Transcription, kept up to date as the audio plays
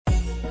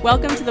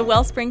Welcome to the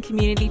Wellspring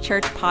Community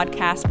Church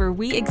podcast, where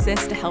we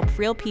exist to help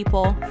real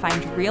people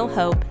find real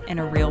hope in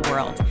a real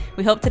world.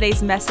 We hope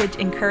today's message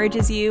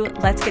encourages you.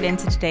 Let's get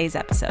into today's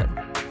episode.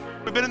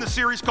 We've been in the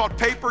series called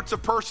Paper to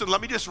Person.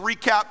 Let me just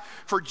recap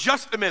for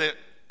just a minute.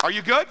 Are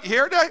you good? You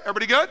here today?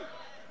 Everybody good?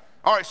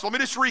 All right, so let me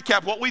just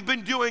recap. What we've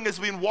been doing is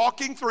we've been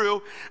walking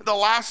through the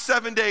last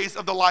 7 days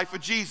of the life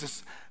of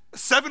Jesus.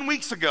 7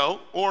 weeks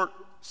ago, or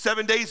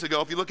 7 days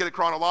ago, if you look at it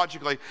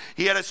chronologically,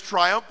 he had his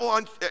triumphal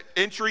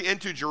entry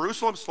into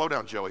Jerusalem. Slow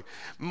down, Joey.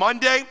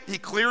 Monday, he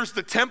clears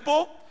the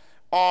temple.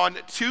 On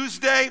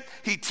Tuesday,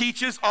 he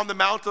teaches on the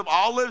Mount of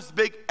Olives,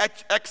 big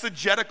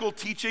exegetical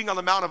teaching on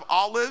the Mount of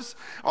Olives.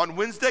 On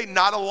Wednesday,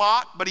 not a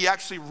lot, but he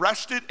actually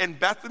rested in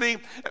Bethany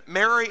at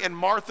Mary and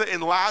Martha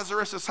and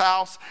Lazarus'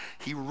 house.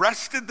 He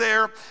rested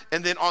there.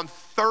 And then on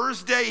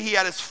Thursday, he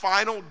had his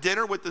final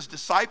dinner with his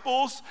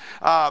disciples,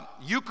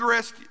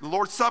 Eucharist,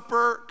 Lord's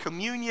Supper,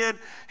 communion.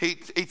 He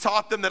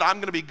taught them that I'm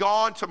going to be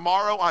gone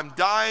tomorrow. I'm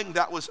dying.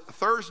 That was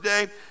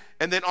Thursday.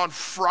 And then on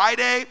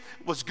Friday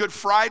was Good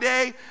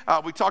Friday.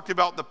 We talked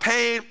about the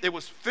pain. It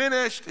was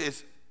finished.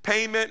 His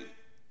payment,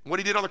 what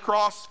he did on the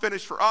cross,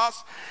 finished for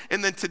us.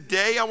 And then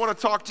today I want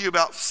to talk to you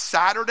about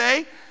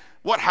Saturday,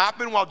 what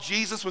happened while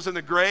Jesus was in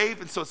the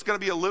grave. And so it's going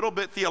to be a little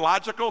bit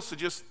theological, so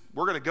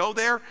we're going to go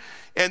there.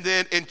 And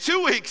then in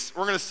 2 weeks,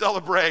 we're going to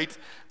celebrate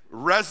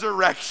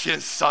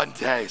Resurrection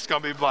Sunday. It's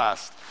going to be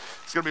blessed.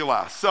 It's going to be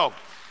blessed. So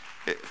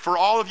for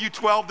all of you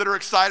 12 that are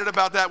excited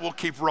about that, we'll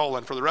keep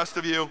rolling. For the rest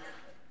of you,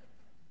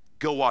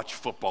 go watch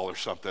football or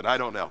something. I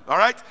don't know. All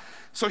right?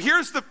 So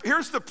here's the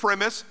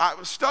premise. I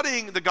was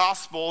studying the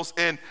Gospels,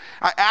 and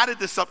I added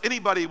this up.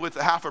 Anybody with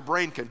half a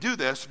brain can do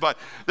this, but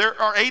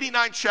there are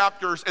 89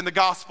 chapters in the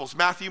Gospels: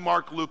 Matthew,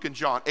 Mark, Luke, and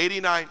John.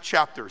 89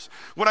 chapters.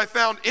 What I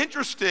found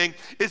interesting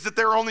is that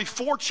there are only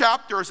 4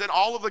 chapters in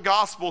all of the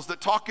Gospels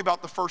that talk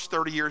about the first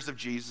 30 years of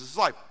Jesus'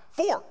 life.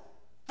 4.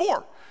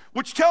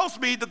 Which tells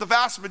me that the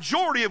vast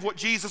majority of what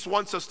Jesus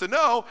wants us to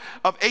know,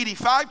 of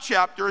 85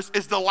 chapters,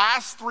 is the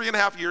last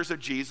 3.5 years of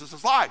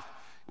Jesus' life.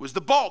 It was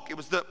the bulk. It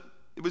was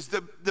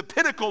the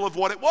pinnacle of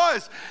what it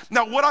was.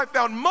 Now, what I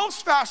found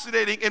most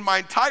fascinating in my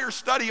entire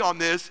study on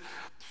this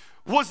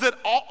was that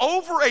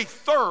over a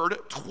third,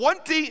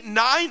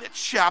 29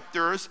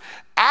 chapters,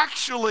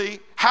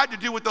 actually had to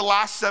do with the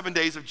last 7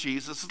 days of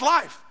Jesus'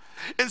 life.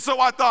 And so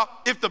I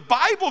thought, if the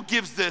Bible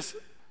gives this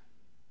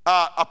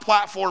a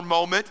platform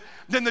moment,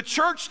 then the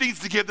church needs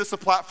to give this a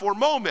platform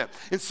moment.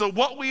 And so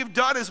what we have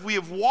done is we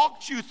have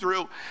walked you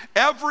through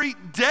every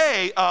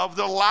day of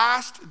the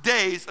last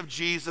days of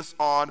Jesus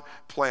on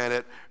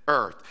planet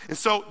Earth. And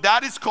so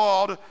that is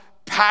called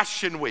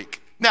Passion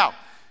Week. Now,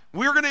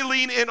 we're going to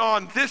lean in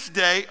on this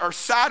day, or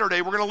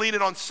Saturday. We're going to lean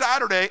in on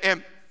Saturday,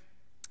 and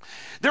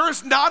there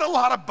is not a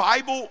lot of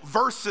Bible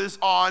verses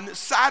on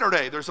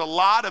Saturday. There's a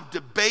lot of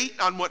debate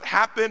on what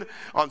happened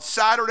on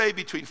Saturday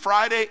between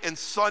Friday and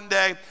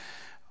Sunday.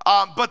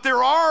 But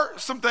there are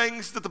some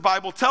things that the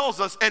Bible tells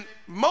us, and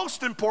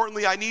most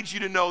importantly, I need you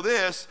to know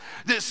this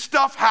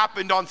stuff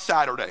happened on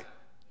Saturday.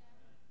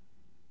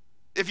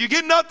 If you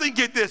get nothing,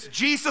 get this: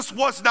 Jesus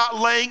was not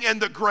laying in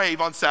the grave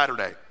on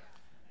Saturday.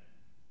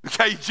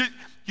 Okay,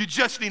 you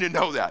just need to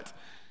know that.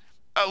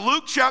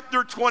 Luke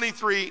chapter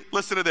 23,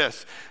 listen to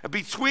this.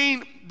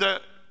 Between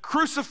the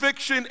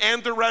crucifixion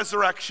and the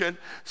resurrection,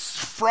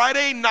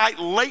 Friday night,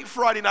 late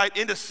Friday night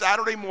into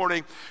Saturday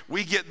morning,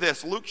 we get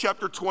this. Luke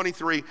chapter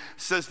 23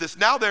 says this: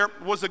 "Now there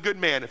was a good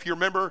man." If you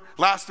remember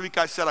last week,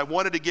 I said I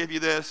wanted to give you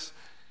this,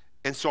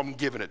 and so I'm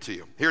giving it to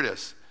you. Here it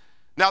is.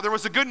 "Now there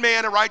was a good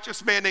man, a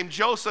righteous man named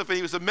Joseph, and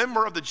he was a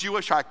member of the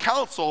Jewish high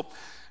council.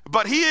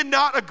 But he had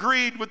not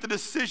agreed with the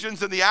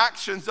decisions and the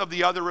actions of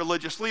the other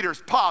religious leaders."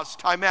 Pause,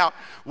 time out.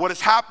 What is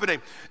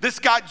happening? This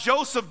guy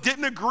Joseph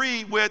didn't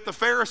agree with the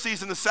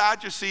Pharisees and the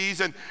Sadducees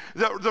and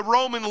the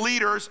Roman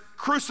leaders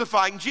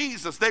crucifying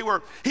Jesus.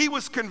 He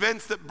was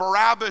convinced that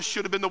Barabbas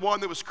should have been the one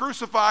that was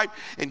crucified,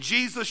 and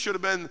Jesus should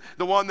have been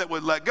the one that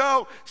would let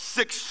go.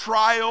 6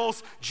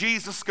 trials,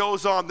 Jesus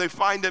goes on, they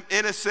find him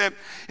innocent,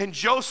 and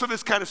Joseph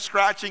is kind of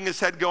scratching his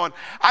head going,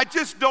 I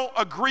just don't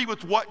agree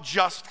with what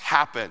just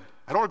happened.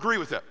 I don't agree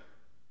with it.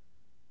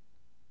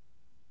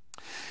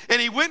 And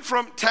he went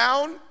from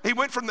town, he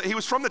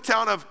was from the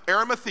town of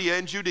Arimathea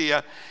in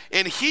Judea,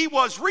 and he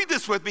was, read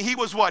this with me, he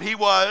was what? He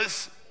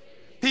was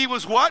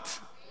what?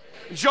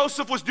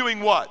 Joseph was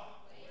doing what?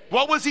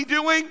 What was he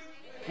doing?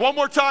 One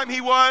more time,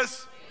 he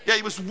was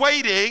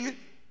waiting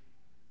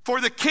for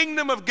the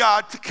kingdom of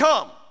God to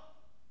come.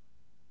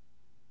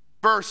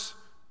 Verse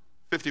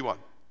 51.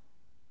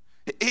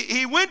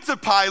 He went to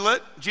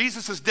Pilate.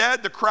 Jesus is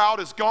dead. The crowd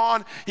is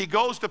gone. He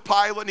goes to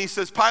Pilate and he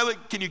says,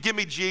 "Pilate, can you give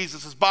me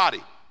Jesus'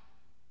 body?"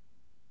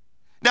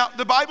 Now,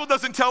 the Bible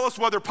doesn't tell us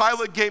whether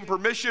Pilate gave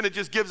permission. It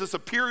just gives us a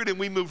period and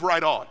we move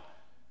right on.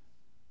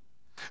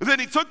 Then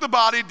he took the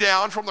body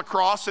down from the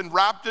cross and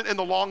wrapped it in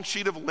the long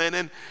sheet of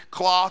linen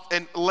cloth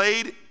and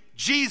laid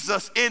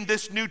Jesus in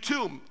this new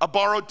tomb, a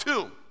borrowed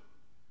tomb.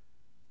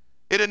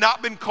 It had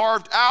not been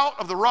carved out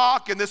of the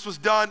rock, and this was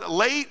done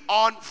late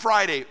on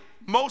Friday.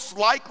 most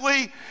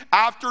likely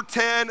after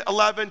 10,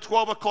 11,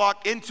 12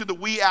 o'clock into the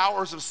wee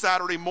hours of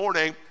Saturday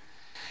morning.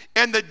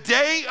 And the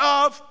day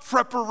of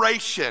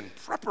preparation,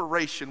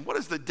 what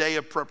is the day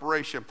of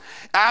preparation?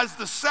 As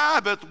the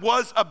Sabbath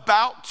was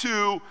about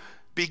to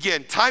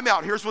begin. Time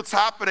out, here's what's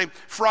happening.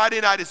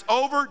 Friday night is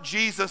over,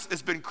 Jesus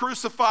has been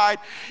crucified,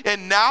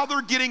 and now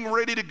they're getting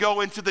ready to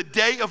go into the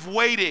day of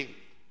waiting,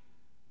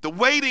 the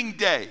waiting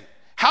day.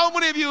 How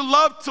many of you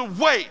love to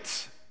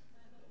wait?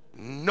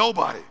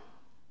 Nobody.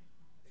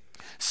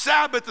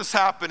 Sabbath is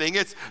happening,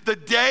 it's the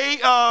day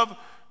of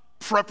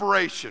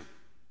preparation.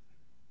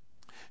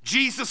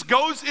 Jesus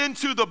goes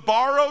into the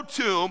borrowed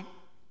tomb,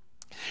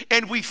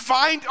 and we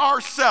find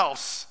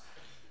ourselves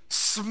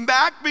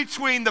smack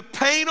between the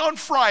pain on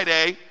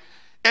Friday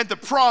and the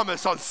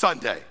promise on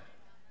Sunday.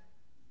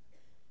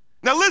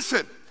 Now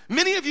listen,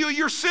 many of you,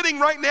 you're sitting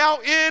right now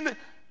in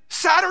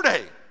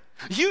Saturday.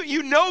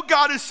 You know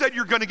God has said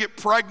you're going to get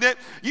pregnant.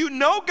 You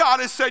know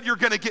God has said you're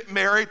going to get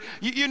married.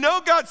 You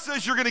know God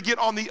says you're going to get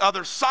on the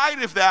other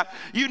side of that.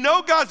 You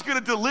know God's going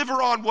to deliver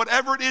on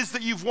whatever it is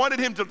that you've wanted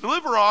him to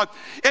deliver on,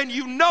 and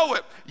you know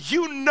it.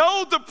 You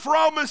know the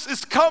promise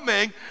is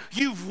coming.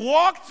 You've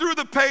walked through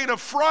the pain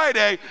of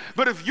Friday,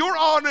 but if you're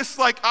honest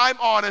like I'm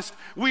honest,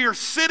 we are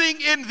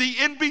sitting in the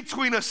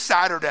in-between of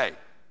Saturday.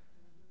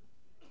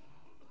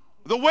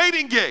 The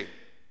waiting game.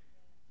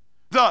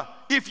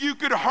 If you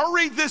could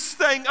hurry this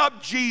thing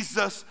up,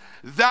 Jesus,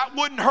 that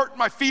wouldn't hurt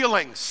my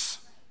feelings.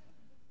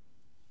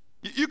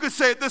 You could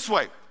say it this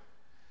way.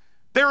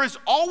 There is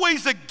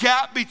always a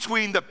gap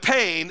between the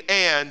pain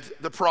and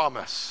the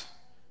promise.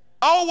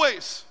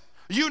 Always.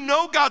 You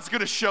know God's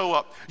going to show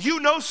up. You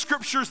know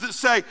scriptures that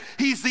say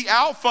he's the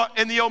Alpha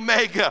and the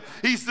Omega.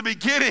 He's the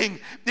beginning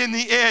and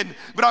the end.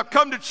 But I've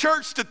come to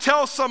church to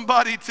tell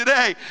somebody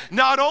today,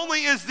 not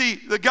only is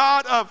the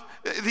God of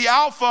the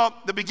Alpha,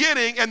 the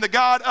beginning, and the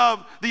God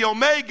of the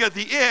Omega,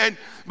 the end,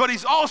 but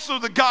he's also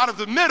the God of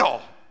the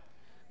middle.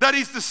 That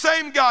he's the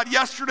same God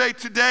yesterday,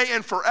 today,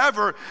 and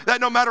forever,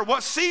 that no matter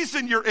what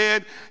season you're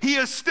in, he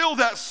is still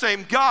that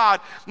same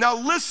God. Now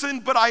listen,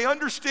 but I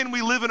understand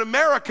we live in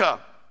America.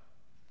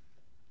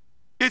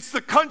 It's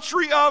the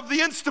country of the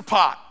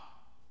Instapot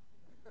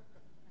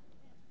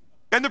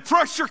and the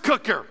pressure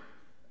cooker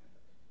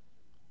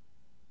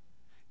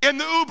and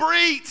the Uber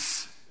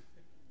Eats.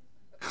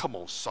 Come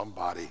on,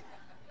 somebody.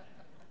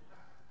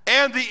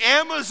 And the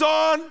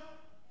Amazon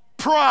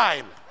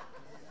Prime.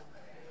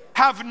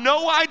 Have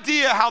no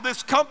idea how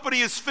this company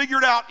has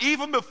figured out,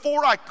 even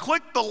before I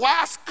click the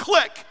last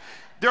click,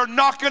 they're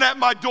knocking at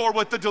my door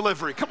with the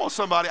delivery. Come on,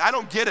 somebody, I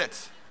don't get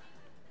it.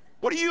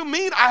 What do you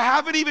mean? I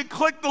haven't even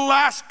clicked the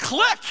last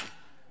click.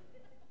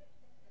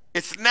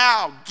 It's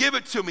now. Give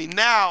it to me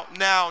now.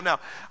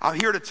 I'm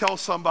here to tell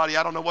somebody,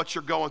 I don't know what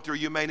you're going through.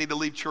 You may need to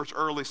leave church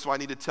early, so I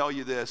need to tell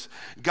you this.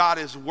 God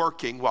is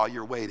working while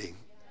you're waiting.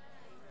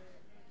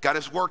 God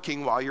is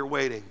working while you're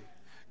waiting.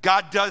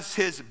 God does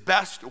his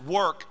best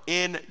work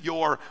in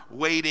your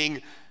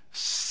waiting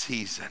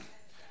season.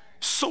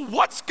 So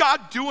what's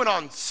God doing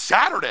on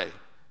Saturday?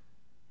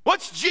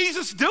 What's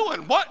Jesus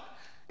doing? What?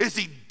 Is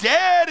he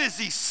dead? Is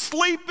he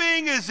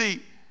sleeping? Is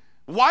he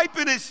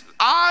wiping his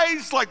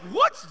eyes? Like,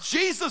 what's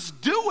Jesus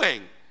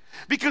doing?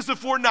 Because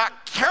if we're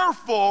not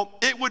careful,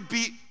 it would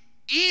be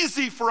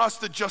easy for us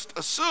to just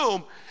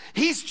assume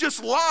he's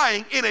just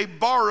lying in a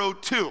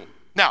borrowed tomb.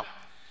 Now,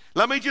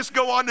 let me just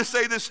go on to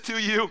say this to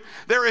you.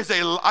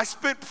 I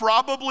spent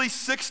probably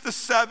 6 to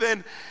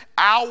 7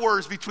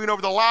 hours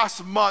over the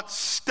last month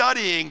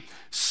studying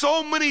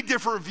so many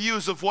different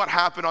views of what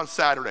happened on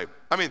Saturday.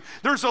 I mean,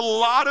 there's a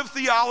lot of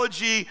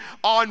theology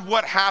on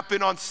what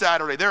happened on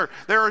Saturday.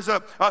 There is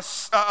a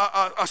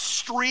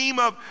stream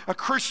of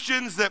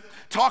Christians that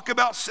talk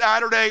about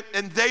Saturday,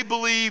 and they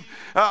believe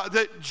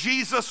that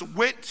Jesus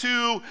went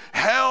to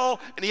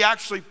hell and he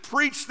actually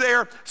preached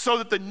there so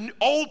that the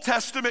Old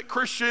Testament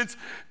Christians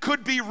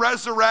could be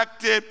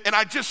resurrected. And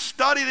I just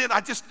studied it.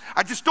 I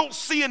just don't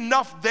see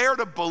enough there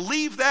to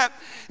believe that.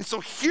 And so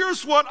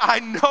here's what I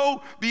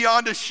know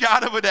beyond a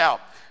shadow of a doubt.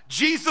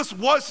 Jesus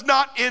was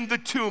not in the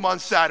tomb on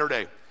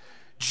Saturday.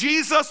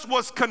 Jesus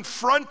was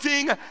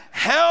confronting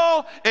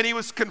hell and he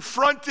was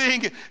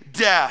confronting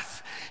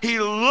death.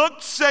 He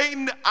looked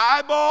Satan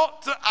eyeball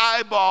to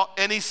eyeball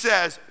and he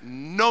says,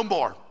 no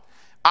more.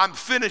 I'm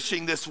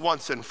finishing this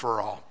once and for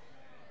all.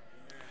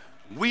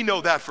 We know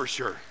that for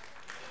sure.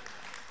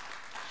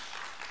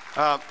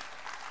 A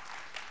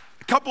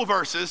couple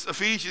verses,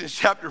 Ephesians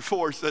chapter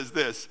 4 says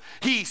this.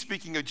 He,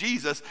 speaking of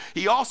Jesus,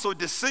 he also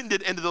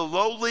descended into the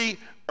lowly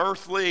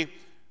earthly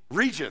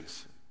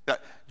regions.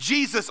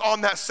 Jesus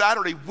on that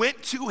Saturday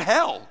went to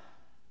hell.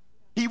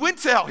 He went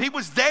to hell. He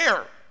was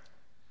there.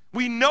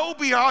 We know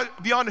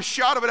beyond a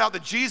shadow of a doubt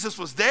that Jesus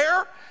was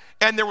there,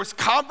 and there was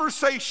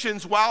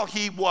conversations while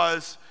he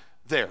was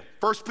there.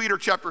 1 Peter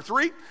chapter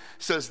 3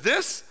 says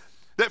this,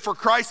 that for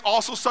Christ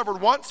also suffered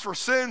once for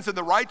sins and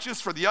the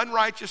righteous for the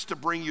unrighteous to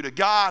bring you to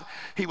God.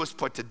 He was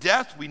put to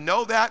death, we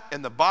know that,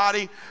 in the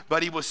body,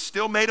 but he was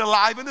still made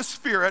alive in the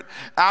spirit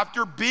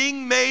after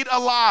being made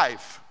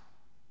alive.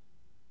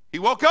 He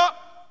woke up.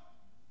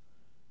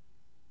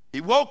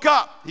 He woke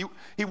up.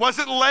 He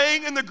wasn't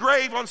laying in the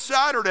grave on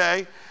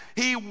Saturday.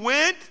 He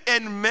went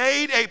and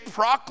made a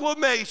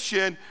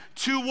proclamation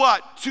to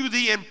what? To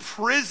the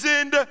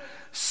imprisoned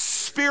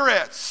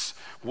spirits.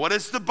 What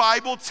is the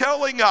Bible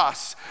telling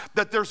us?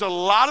 That there's a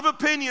lot of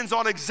opinions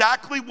on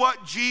exactly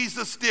what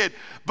Jesus did.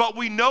 But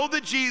we know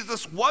that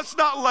Jesus was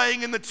not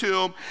laying in the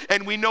tomb,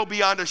 and we know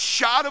beyond a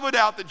shadow of a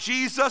doubt that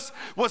Jesus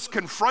was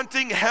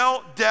confronting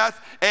hell,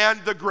 death, and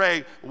the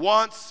grave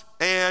once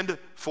and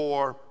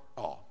for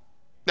all.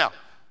 Now,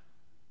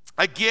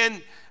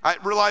 again, I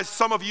realize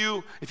some of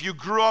you, if you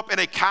grew up in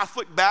a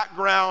Catholic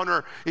background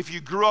or if you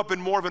grew up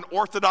in more of an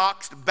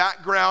Orthodox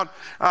background,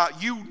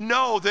 you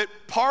know that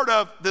part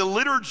of the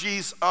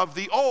liturgies of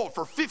the old,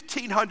 for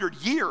 1,500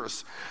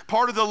 years,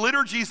 part of the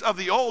liturgies of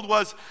the old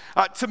was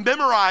to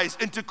memorize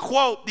and to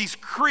quote these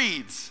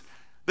creeds,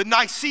 the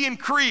Nicene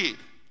Creed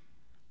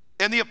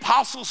and the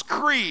Apostles'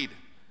 Creed.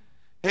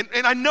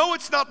 And I know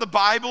it's not the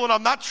Bible, and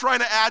I'm not trying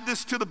to add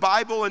this to the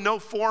Bible in no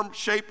form,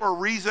 shape, or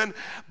reason,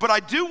 but I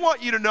do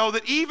want you to know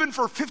that even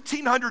for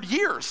 1,500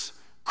 years,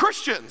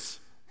 Christians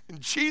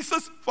and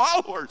Jesus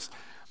followers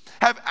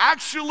have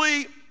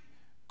actually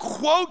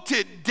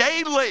quoted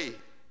daily,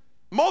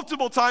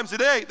 multiple times a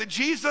day, that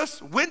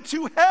Jesus went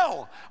to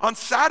hell on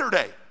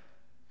Saturday.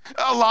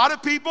 A lot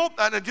of people,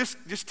 and I'm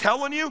just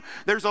telling you,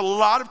 there's a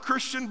lot of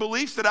Christian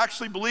beliefs that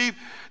actually believe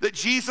that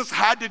Jesus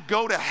had to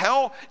go to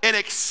hell and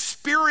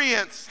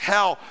experience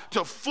hell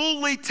to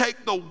fully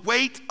take the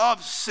weight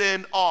of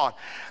sin on.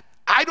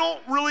 I don't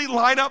really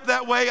line up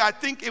that way. I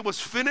think it was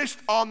finished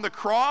on the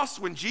cross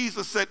when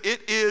Jesus said,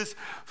 "It is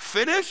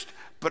finished."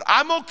 But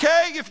I'm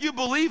okay if you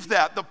believe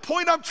that. The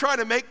point I'm trying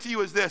to make to you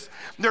is this.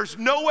 There's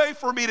no way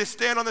for me to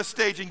stand on the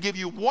stage and give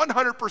you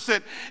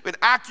 100% in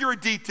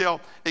accurate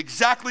detail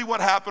exactly what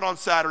happened on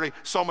Saturday,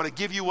 so I'm going to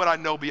give you what I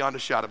know beyond a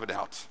shadow of a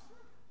doubt.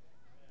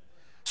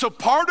 So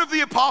part of the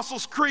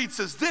Apostles' Creed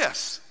says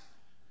this: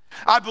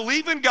 I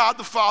believe in God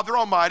the Father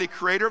Almighty,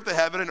 creator of the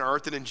heaven and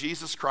earth, and in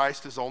Jesus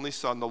Christ, his only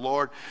Son, the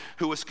Lord,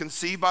 who was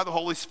conceived by the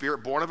Holy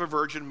Spirit, born of a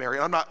Virgin Mary.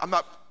 I'm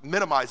not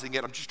minimizing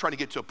it. I'm just trying to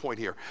get to a point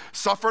here.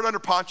 Suffered under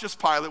Pontius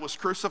Pilate, was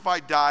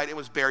crucified, died, and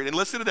was buried. And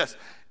listen to this.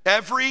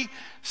 Every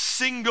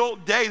single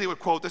day they would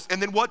quote this.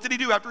 And then what did he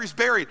do after he's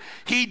buried?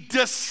 He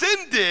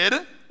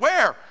descended,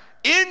 where?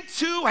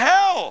 Into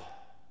hell.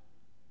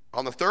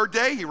 On the third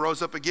day, he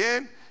rose up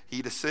again.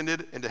 He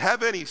descended into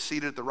heaven. He's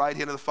seated at the right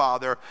hand of the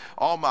Father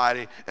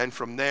Almighty. And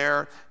from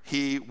there,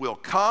 he will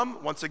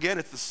come. Once again,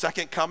 it's the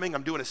second coming.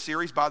 I'm doing a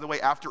series, by the way,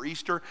 after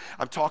Easter.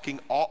 I'm talking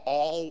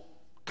all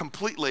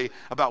completely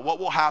about what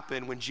will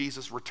happen when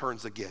Jesus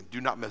returns again. Do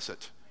not miss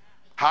it.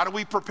 How do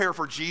we prepare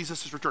for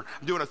Jesus' return?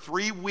 I'm doing a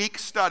 3-week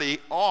study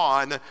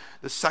on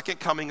the second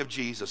coming of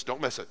Jesus.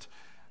 Don't miss it.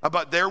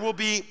 But there will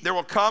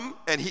come,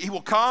 and he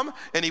will come,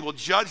 and he will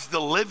judge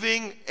the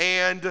living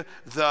and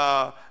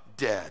the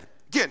dead.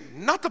 Again,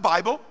 not the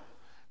Bible,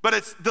 but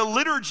it's the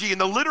liturgy and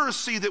the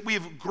literacy that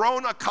we've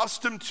grown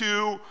accustomed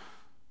to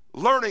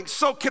learning.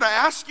 So can I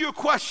ask you a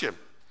question?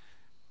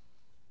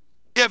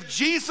 If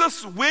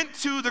Jesus went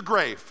to the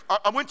grave,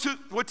 went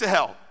to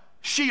hell,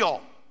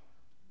 Sheol.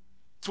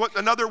 It's what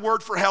another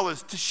word for hell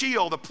is, to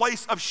Sheol, the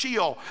place of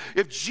Sheol.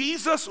 If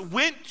Jesus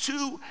went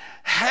to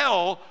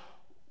hell,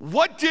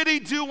 what did he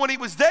do when he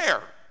was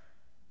there?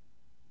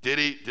 Did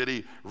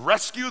he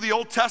rescue the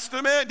Old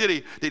Testament?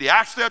 Did he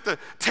actually have to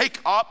take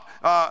up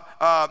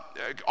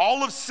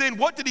all of sin?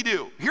 What did he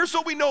do? Here's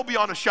what we know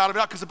beyond a shadow of a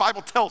doubt, because the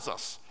Bible tells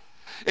us.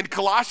 In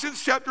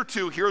Colossians chapter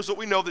 2, here's what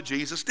we know that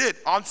Jesus did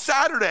on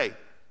Saturday.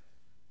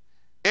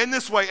 In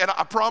this way, and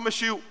I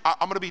promise you, I'm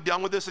going to be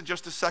done with this in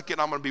just a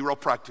second. I'm going to be real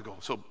practical,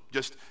 so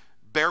just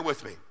bear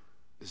with me.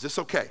 Is this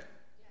okay?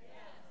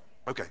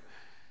 Okay.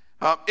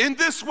 In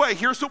this way,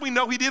 here's what we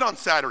know he did on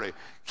Saturday.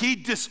 He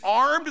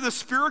disarmed the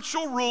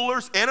spiritual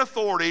rulers and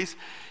authorities.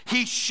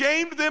 He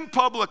shamed them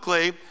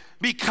publicly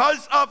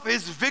because of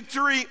his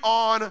victory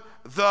on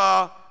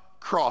the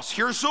cross.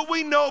 Here's what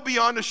we know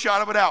beyond a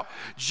shadow of a doubt.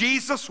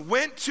 Jesus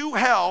went to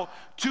hell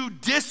to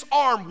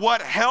disarm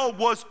what hell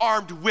was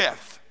armed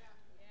with.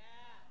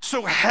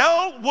 So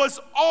hell was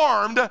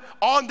armed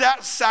on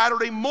that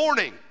Saturday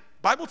morning.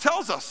 The Bible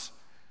tells us.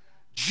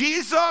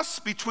 Jesus,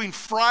 between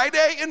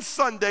Friday and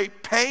Sunday,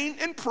 pain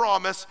and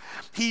promise,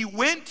 he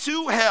went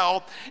to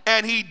hell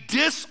and he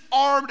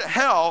disarmed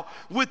hell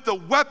with the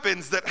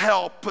weapons that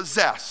hell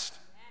possessed.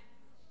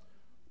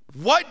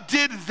 What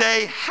did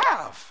they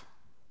have?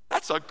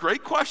 That's a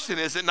great question,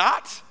 is it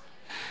not?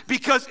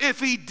 Because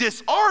if he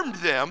disarmed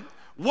them,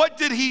 what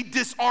did he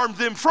disarm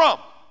them from?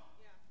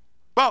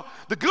 Well,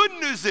 the good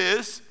news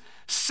is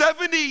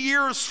 70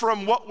 years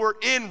from what we're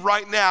in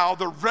right now,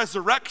 the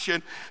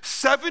resurrection,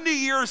 70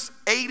 years,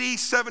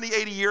 70,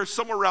 80 years,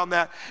 somewhere around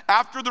that,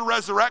 after the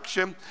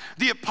resurrection,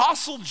 the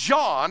Apostle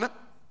John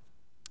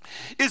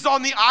is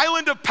on the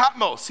island of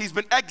Patmos. He's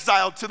been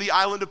exiled to the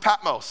island of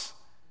Patmos.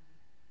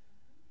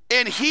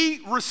 And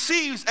he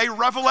receives a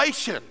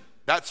revelation.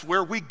 That's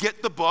where we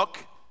get the book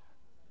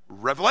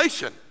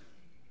Revelation.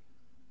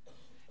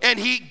 And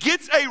he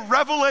gets a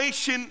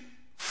revelation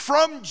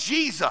from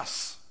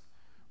Jesus.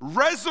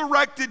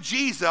 resurrected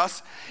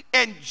Jesus,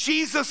 and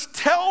Jesus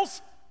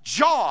tells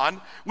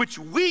John, which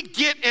we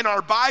get in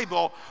our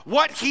Bible,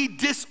 what he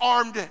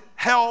disarmed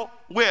hell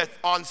with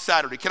on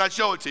Saturday. Can I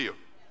show it to you?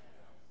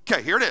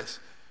 Okay, here it is.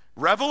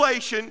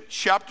 Revelation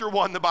chapter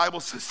 1, the Bible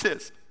says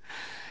this.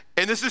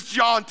 And this is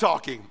John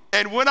talking.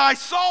 And when I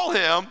saw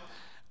him,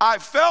 I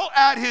fell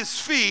at his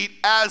feet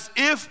as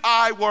if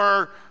I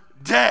were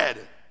dead.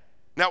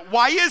 Now,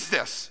 why is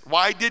this?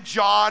 Why did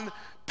John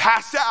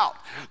pass out?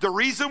 The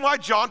reason why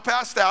John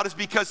passed out is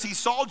because he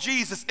saw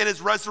Jesus in his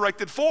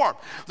resurrected form.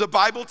 The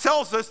Bible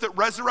tells us that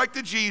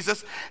resurrected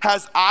Jesus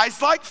has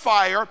eyes like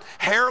fire,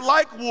 hair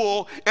like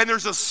wool, and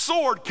there's a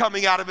sword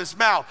coming out of his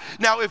mouth.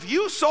 Now, if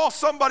you saw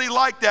somebody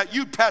like that,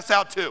 you'd pass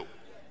out too.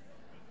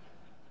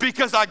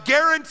 Because I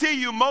guarantee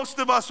you, most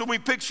of us, when we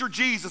picture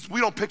Jesus,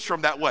 we don't picture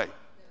him that way.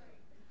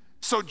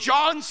 So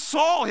John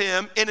saw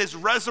him in his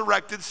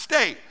resurrected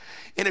state.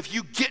 And if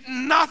you get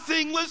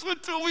nothing, listen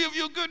to me, if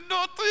you get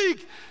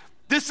nothing,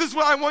 this is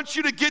what I want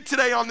you to get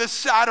today on this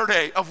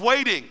Saturday of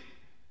waiting.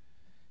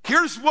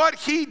 Here's what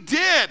he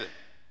did.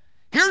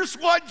 Here's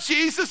what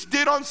Jesus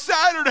did on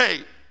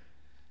Saturday.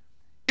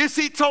 Is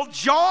he told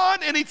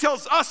John and he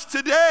tells us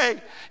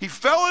today, he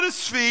fell at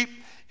his feet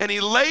and he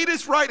laid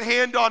his right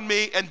hand on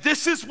me, and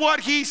this is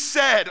what he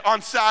said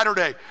on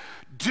Saturday.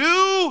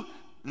 Do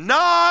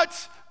not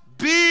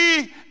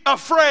be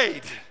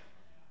afraid.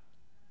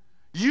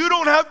 You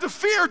don't have to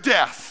fear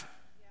death.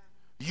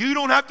 You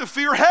don't have to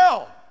fear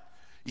hell.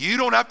 You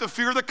don't have to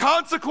fear the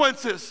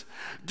consequences.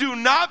 Do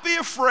not be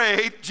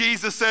afraid.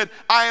 Jesus said,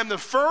 I am the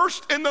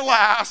first and the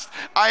last.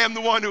 I am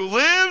the one who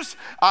lives.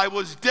 I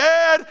was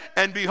dead,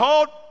 and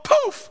behold,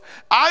 poof,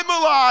 I'm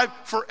alive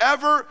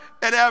forever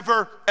and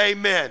ever.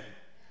 Amen.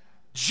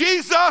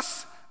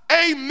 Jesus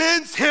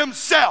amens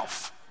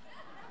himself.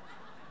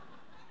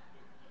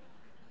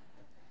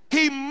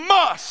 He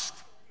must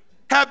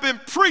have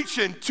been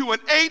preaching to an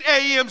 8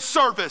 a.m.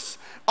 service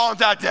on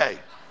that day.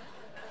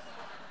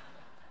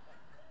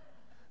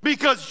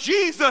 Because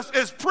Jesus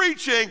is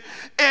preaching,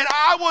 and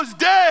I was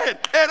dead,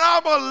 and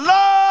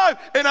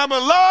I'm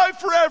alive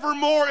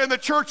forevermore. And the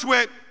church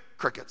went,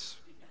 crickets.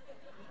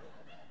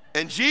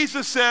 And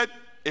Jesus said,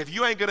 if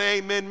you ain't gonna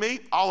amen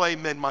me, I'll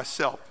amen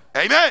myself.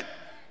 Amen.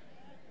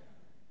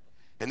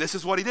 And this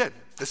is what he did.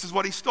 This is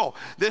what he stole.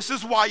 This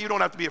is why you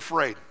don't have to be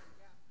afraid.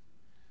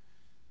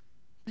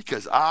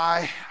 Because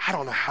I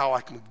don't know how I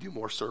can do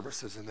more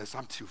services than this.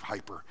 I'm too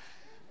hyper.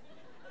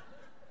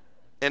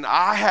 And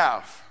I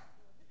have.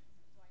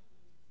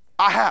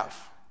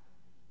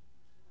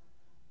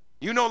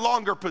 You no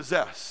longer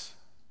possess.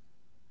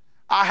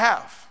 I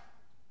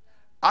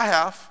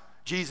have.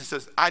 Jesus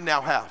says, I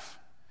now have.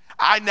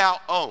 I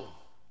now own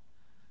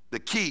the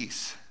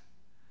keys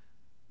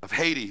of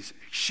Hades,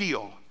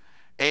 Sheol,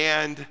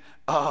 and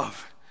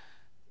of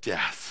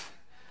death.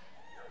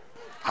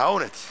 I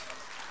own it.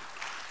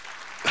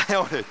 I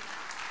own it.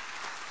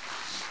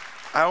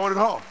 I own it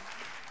all.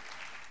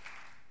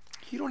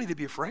 You don't need to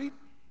be afraid.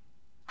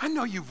 I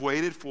know you've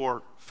waited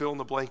for fill in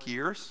the blank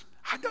years.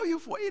 I know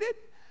you've waited,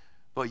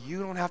 but you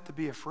don't have to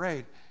be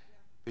afraid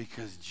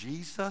because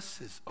Jesus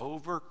has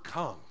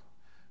overcome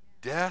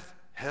death,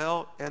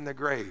 hell, and the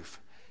grave.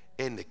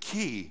 And the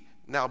key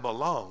now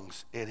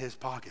belongs in his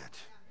pocket.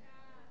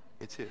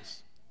 It's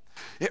his.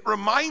 It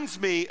reminds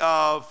me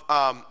of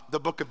the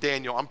book of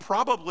Daniel. I'm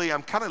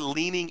kind of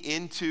leaning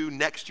into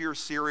next year's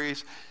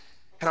series,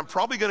 and I'm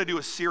probably going to do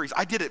a series.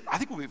 I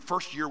think when the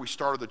first year we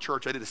started the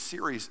church, I did a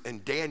series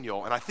in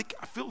Daniel, and I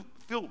feel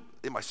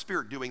in my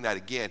spirit doing that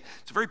again.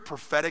 It's a very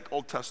prophetic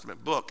Old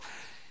Testament book.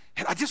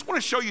 And I just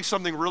want to show you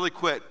something really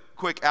quick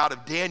out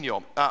of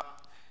Daniel.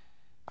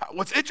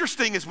 What's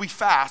interesting is we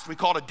fast. We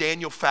call it a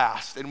Daniel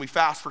fast, and we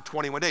fast for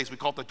 21 days. We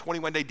call it the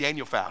 21-day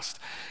Daniel fast.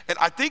 And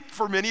I think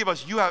for many of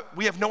us,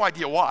 we have no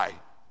idea why.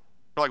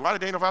 We're like, why did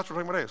Daniel fast for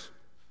 21 days?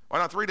 Why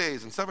not 3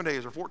 days and 7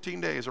 days or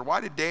 14 days? Or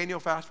why did Daniel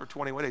fast for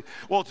 21 days?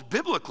 Well, it's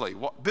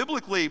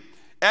biblically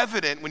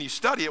evident when you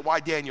study it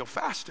why Daniel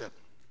fasted.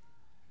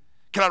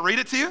 Can I read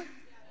it to you?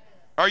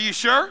 Are you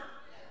sure?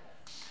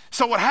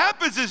 So what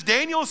happens is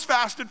Daniel is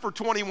fasted for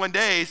 21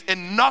 days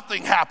and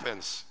nothing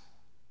happens.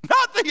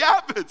 Nothing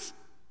happens.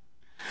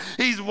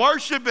 He's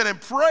worshiping and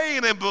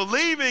praying and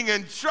believing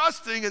and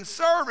trusting and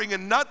serving,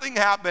 and nothing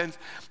happens.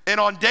 And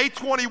on day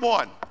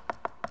 21,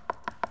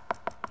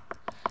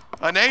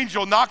 an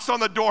angel knocks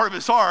on the door of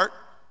his heart,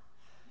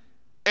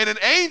 and an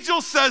angel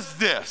says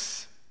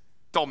this.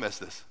 Don't miss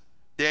this.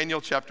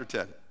 Daniel chapter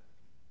 10.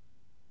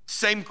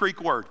 Same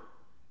Greek word,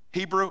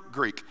 Hebrew,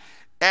 Greek.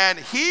 And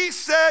he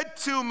said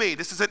to me,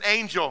 this is an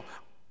angel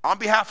on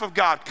behalf of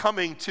God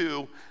coming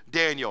to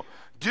Daniel,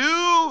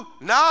 do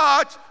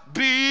not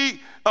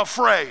be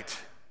afraid.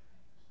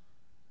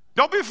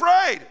 Don't be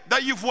afraid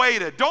that you've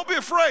waited. Don't be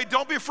afraid.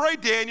 Don't be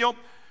afraid, Daniel.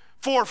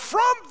 For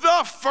from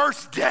the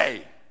first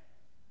day.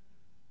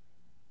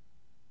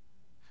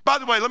 By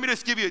the way, let me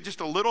just give you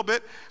just a little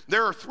bit.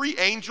 There are 3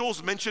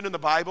 angels mentioned in the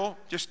Bible.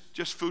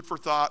 Just food for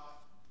thought.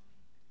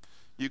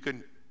 You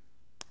can,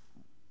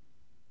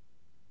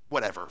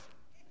 whatever.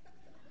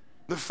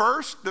 The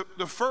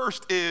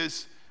first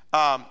is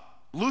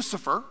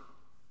Lucifer.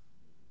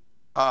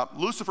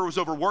 Lucifer was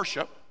over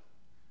worship.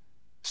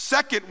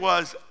 Second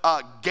was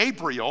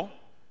Gabriel.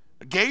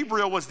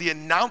 Gabriel was the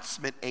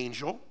announcement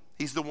angel.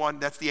 He's the one,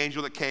 that's the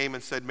angel that came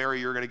and said, Mary,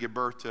 you're going to give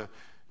birth to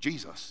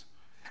Jesus.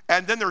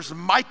 And then there's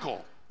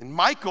Michael. And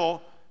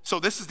Michael, so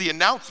this is the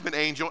announcement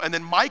angel. And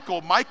then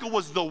Michael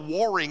was the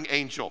warring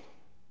angel.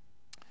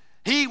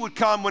 He would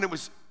come when it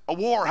was a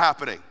war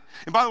happening.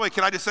 And by the way,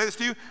 can I just say this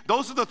to you?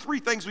 Those are the three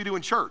things we do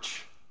in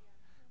church.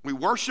 We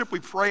worship, we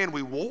pray, and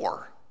we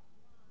war.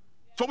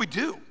 That's what we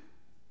do.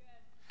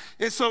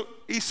 And so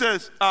he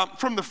says,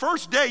 from the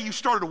first day you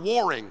started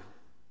warring.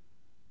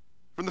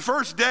 From the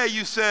first day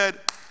you said,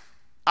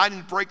 I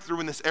need breakthrough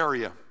in this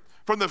area.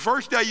 From the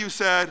first day you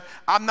said,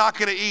 I'm not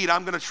going to eat,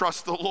 I'm going to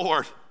trust the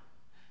Lord.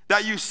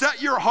 That you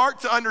set your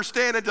heart to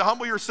understand and to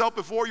humble yourself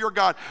before your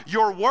God.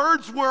 Your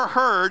words were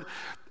heard,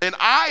 and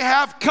I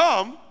have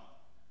come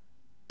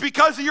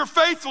because of your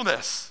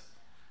faithfulness.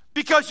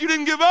 Because you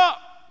didn't give up.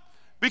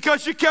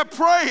 Because you kept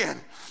praying.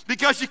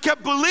 Because you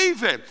kept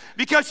believing.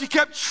 Because you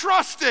kept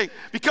trusting.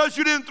 Because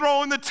you didn't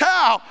throw in the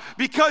towel.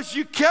 Because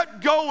you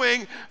kept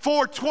going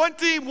for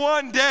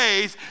 21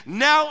 days.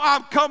 Now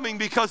I'm coming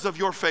because of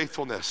your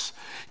faithfulness.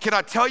 Can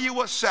I tell you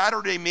what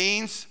Saturday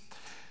means?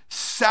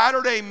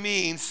 Saturday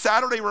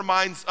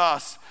reminds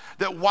us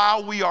that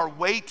while we are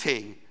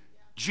waiting,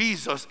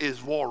 Jesus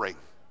is warring.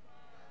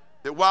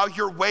 That while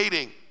you're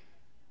waiting,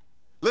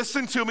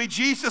 listen to me,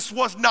 Jesus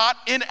was not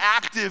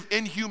inactive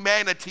in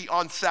humanity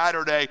on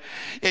Saturday.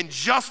 And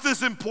just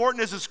as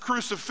important as his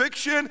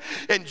crucifixion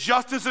and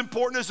just as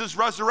important as his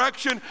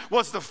resurrection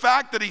was the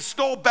fact that he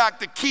stole back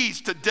the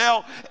keys to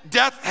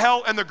death,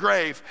 hell, and the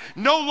grave.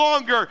 No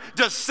longer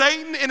does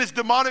Satan and his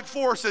demonic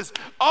forces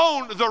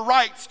own the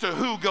rights to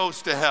who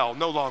goes to hell.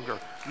 No longer.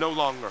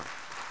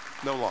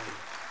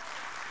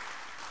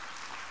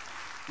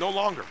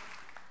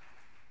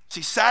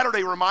 See,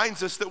 Saturday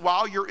reminds us that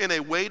while you're in a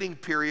waiting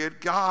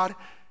period, God,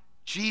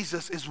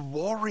 Jesus is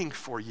warring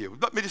for you.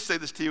 Let me just say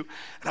this to you,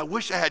 and I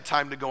wish I had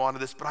time to go on to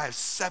this, but I have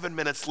 7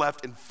 minutes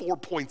left and 4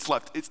 points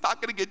left. It's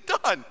not gonna get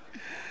done.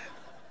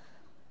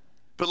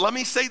 But let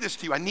me say this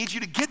to you, I need you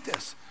to get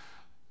this.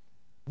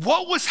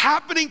 What was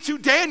happening to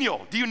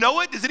Daniel? Do you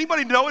know it? Does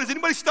anybody know it? Has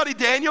anybody studied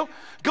Daniel?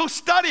 Go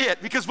study it,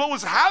 because what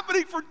was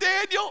happening for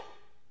Daniel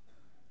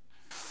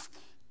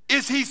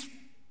is he's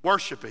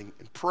worshiping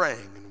and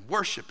praying and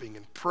worshiping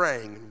and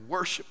praying and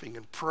worshiping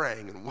and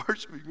praying and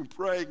worshiping and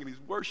praying, and he's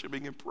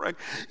worshiping and praying,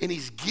 and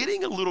he's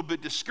getting a little bit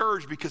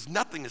discouraged because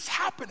nothing is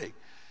happening.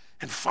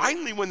 And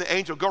finally, when the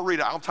angel, go read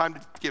it, I don't have time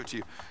to give it to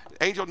you.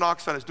 The angel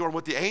knocks on his door, and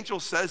what the angel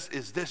says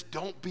is this: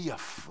 don't be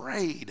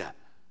afraid.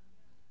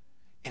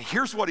 And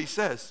here's what he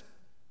says.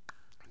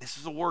 This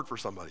is a word for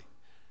somebody.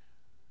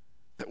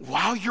 That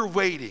while you're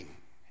waiting,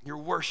 and you're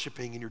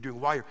worshiping, and you're doing,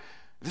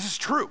 this is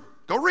true.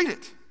 Go read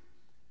it.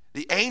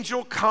 The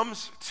angel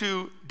comes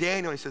to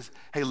Daniel and he says,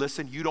 hey,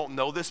 listen, you don't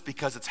know this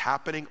because it's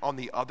happening on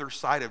the other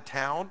side of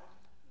town,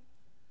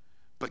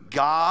 but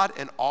God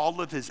and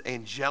all of his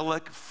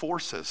angelic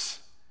forces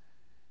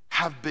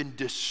have been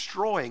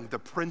destroying the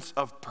prince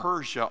of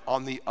Persia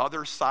on the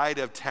other side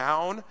of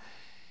town.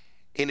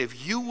 And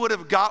if you would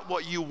have got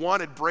what you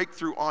wanted,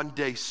 breakthrough, on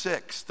day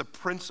 6, the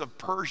prince of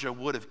Persia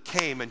would have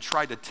came and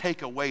tried to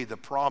take away the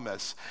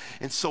promise.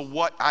 And so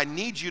what I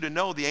need you to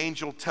know, the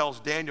angel tells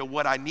Daniel,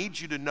 what I need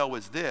you to know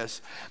is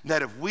this,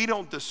 that if we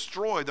don't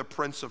destroy the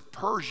prince of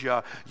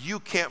Persia,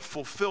 you can't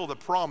fulfill the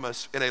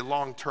promise in a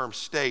long-term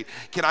state.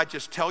 Can I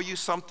just tell you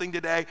something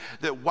today?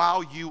 That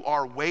while you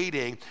are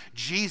waiting,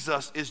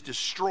 Jesus is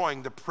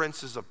destroying the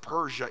princes of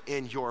Persia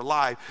in your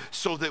life,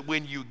 so that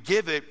when you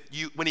give it,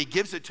 when he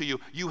gives it to you,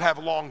 you have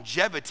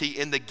longevity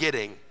in the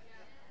getting.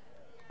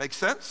 Make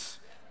sense?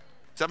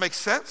 Does that make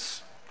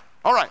sense?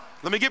 All right,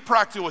 let me get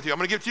practical with you. I'm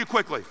going to give it to you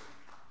quickly.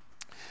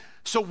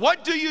 So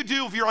what do you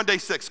do if you're on day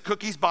 6?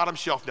 Cookies, bottom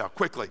shelf now,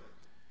 quickly.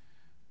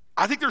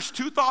 I think there's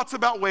 2 thoughts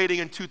about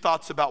waiting and 2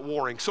 thoughts about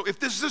warring. So if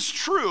this is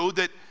true,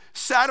 that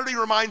Saturday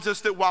reminds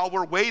us that while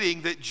we're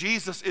waiting, that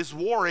Jesus is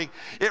warring,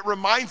 it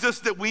reminds us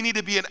that we need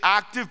to be an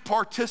active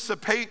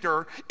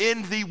participator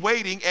in the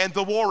waiting and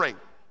the warring.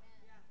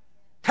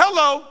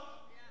 Hello?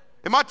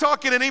 Am I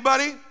talking to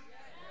anybody?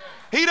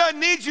 He doesn't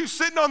need you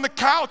sitting on the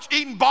couch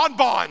eating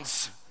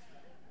bonbons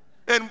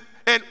and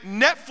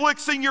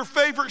Netflixing your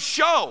favorite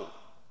show.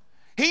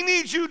 He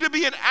needs you to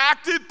be an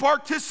active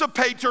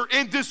participator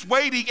in this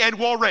waiting and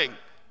warring.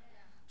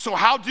 So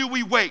how do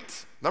we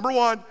wait? Number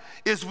 1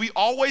 is we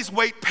always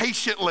wait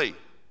patiently.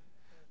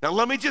 Now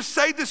let me just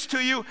say this to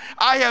you.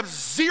 I have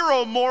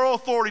 0 moral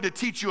authority to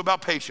teach you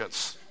about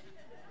patience.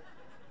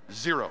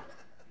 0.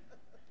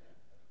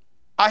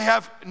 I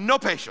have no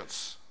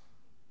patience.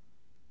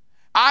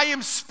 I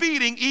am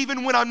speeding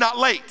even when I'm not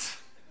late.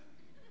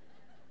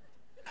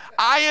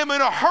 I am in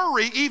a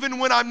hurry even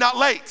when I'm not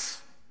late.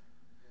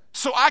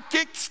 So I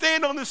can't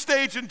stand on the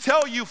stage and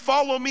tell you,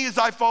 follow me as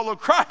I follow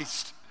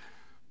Christ.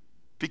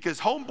 Because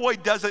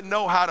homeboy doesn't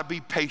know how to be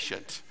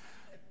patient.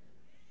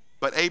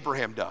 But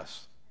Abraham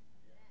does.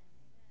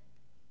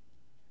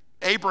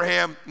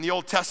 Abraham in the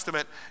Old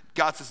Testament,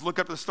 God says, look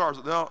up to the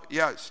stars. No,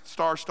 yeah,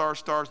 stars, stars,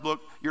 stars.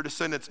 Look, your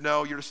descendants,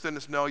 no, your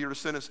descendants, no, your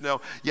descendants,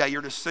 no. Yeah,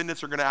 your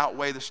descendants are going to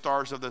outweigh the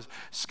stars of the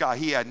sky.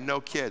 He had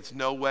no kids.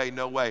 No way,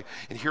 no way.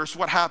 And here's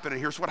what happened,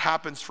 and here's what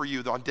happens for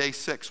you on day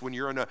 6 when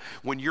you're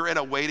in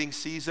a waiting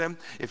season.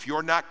 If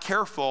you're not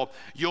careful,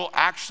 you'll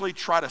actually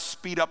try to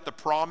speed up the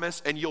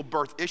promise, and you'll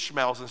birth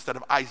Ishmaels instead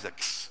of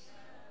Isaacs.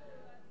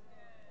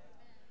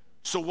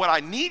 So what I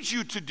need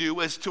you to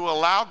do is to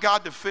allow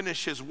God to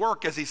finish his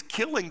work as he's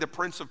killing the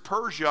prince of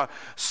Persia,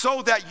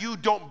 so that you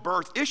don't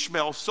birth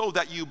Ishmael, so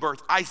that you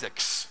birth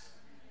Isaacs.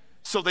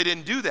 So they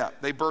didn't do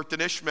that. They birthed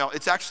an Ishmael.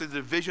 It's actually the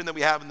division that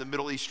we have in the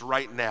Middle East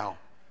right now.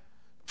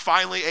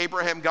 Finally,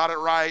 Abraham got it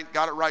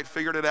right,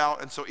 figured it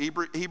out. And so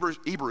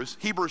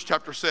Hebrews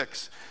chapter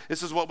 6,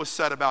 this is what was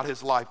said about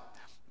his life.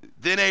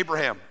 Then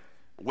Abraham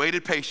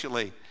waited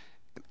patiently.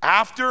 And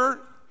after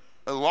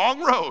a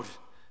long road,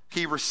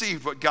 he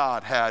received what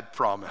God had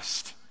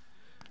promised.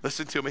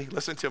 Listen to me,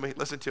 listen to me,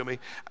 listen to me.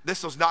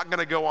 This is not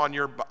gonna go on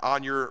your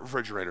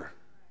refrigerator.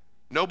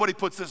 Nobody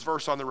puts this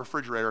verse on the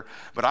refrigerator,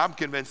 but I'm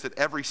convinced that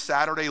every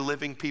Saturday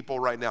living people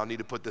right now need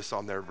to put this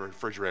on their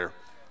refrigerator.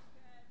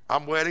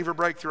 I'm waiting for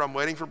breakthrough, I'm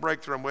waiting for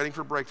breakthrough, I'm waiting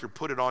for breakthrough.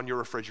 Put it on your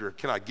refrigerator.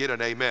 Can I get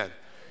an amen?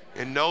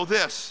 And know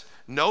this,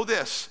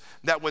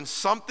 that when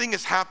something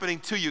is happening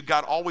to you,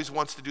 God always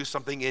wants to do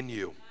something in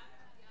you.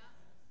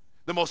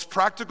 The most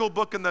practical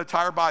book in the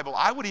entire Bible,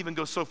 I would even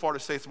go so far to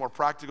say it's more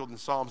practical than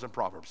Psalms and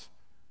Proverbs,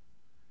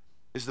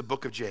 is the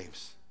book of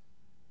James.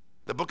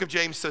 The book of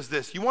James says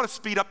this: you want to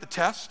speed up the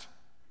test?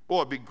 Boy,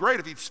 it'd be great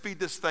if you'd speed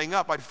this thing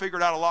up. I'd figure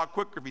it out a lot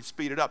quicker if you'd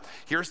speed it up.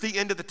 Here's the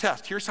end of the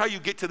test. Here's how you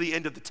get to the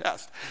end of the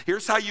test.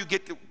 Here's how you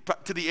get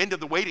to the end of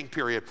the waiting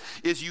period,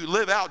 is you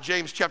live out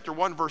James chapter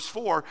 1, verse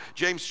 4,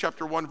 James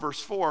chapter 1,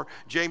 verse 4,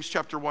 James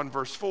chapter 1,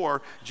 verse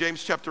 4,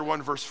 James chapter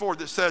 1, verse 4,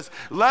 that says,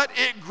 let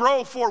it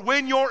grow, for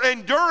when your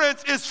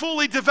endurance is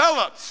fully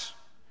developed,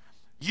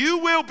 you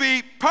will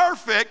be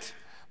perfect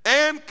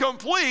and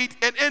complete,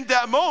 and in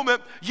that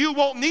moment, you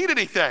won't need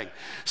anything.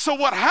 So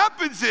what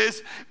happens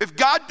is, if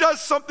God does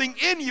something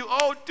in you,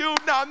 oh, do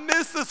not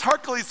miss this.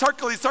 Hercules,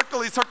 Hercules,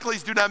 Hercules,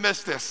 Hercules, do not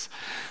miss this.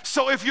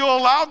 So if you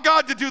allow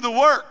God to do the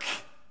work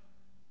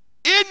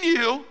in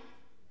you,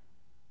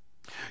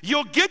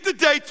 you'll get to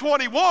day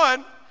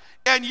 21,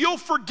 and you'll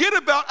forget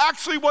about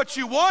actually what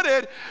you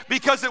wanted,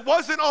 because it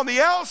wasn't on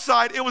the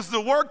outside, it was the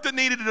work that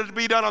needed to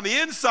be done on the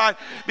inside.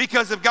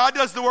 Because if God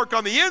does the work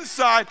on the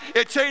inside,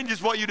 it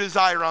changes what you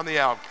desire on the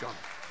outcome.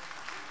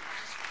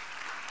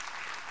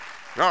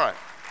 All right.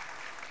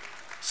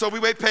 So we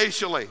wait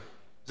patiently. Is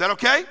that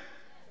okay?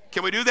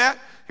 Can we do that?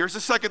 Here's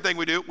the second thing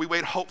we do. We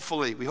wait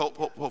hopefully. We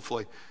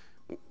hopefully.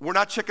 We're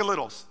not Chicken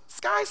Littles. The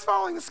sky's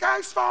falling, the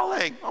sky's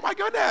falling. Oh my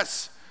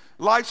goodness.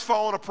 Life's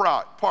falling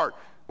apart.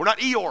 We're not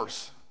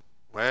Eeyores.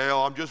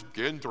 Well, I'm just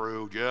getting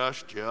through,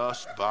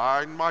 just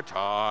biding my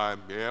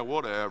time. Yeah,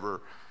 whatever.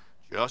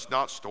 Just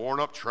not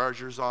storing up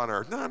treasures on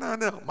earth. No.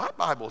 My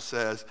Bible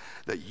says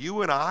that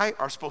you and I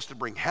are supposed to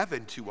bring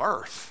heaven to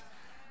earth.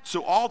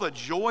 So all the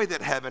joy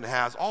that heaven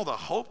has, all the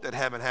hope that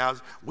heaven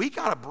has, we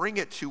got to bring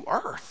it to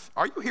earth.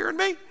 Are you hearing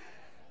me?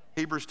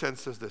 Hebrews 10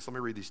 says this. Let me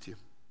read these to you.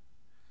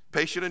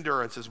 Patient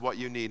endurance is what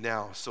you need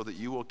now, so that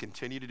you will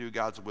continue to do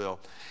God's will.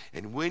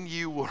 And when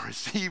you will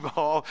receive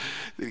all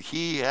that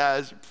he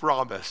has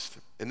promised.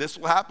 And this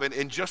will happen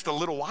in just a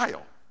little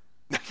while.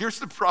 Now, here's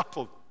the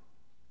problem.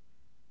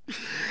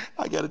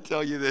 I got to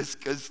tell you this,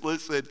 because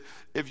listen,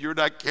 if you're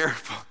not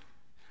careful,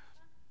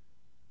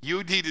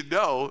 you need to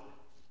know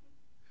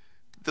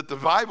that the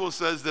Bible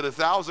says that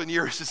 1,000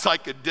 years is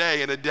like a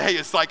day, and a day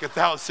is like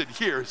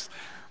 1,000 years.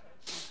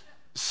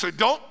 So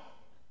don't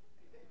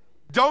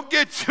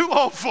get too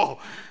hopeful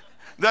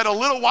that a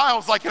little while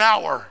is like an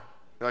hour.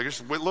 Like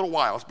just a little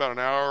while. It's about an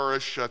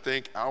hour-ish, I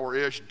think,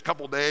 hour-ish, a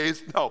couple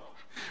days. No.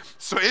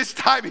 So his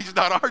timing's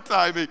not our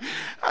timing.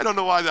 I don't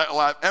know why that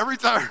laugh. Every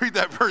time I read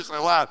that verse, I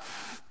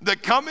laugh. The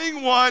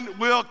coming one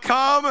will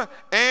come,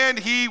 and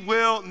he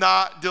will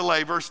not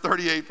delay. Verse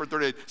 38 for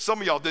 38.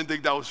 Some of y'all didn't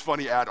think that was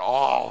funny at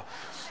all.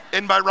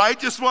 And my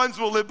righteous ones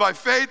will live by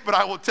faith, but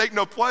I will take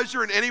no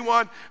pleasure in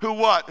anyone who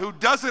what? Who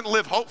doesn't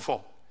live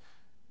hopeful.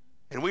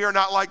 And we are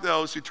not like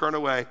those who turn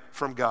away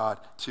from God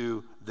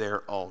to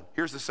their own.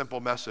 Here's the simple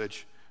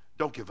message.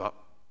 Don't give up.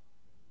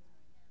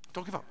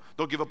 Don't give up.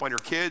 Don't give up on your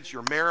kids,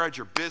 your marriage,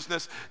 your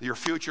business, your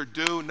future.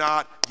 Do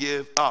not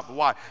give up.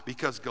 Why?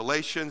 Because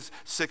Galatians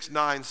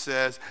 6:9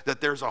 says that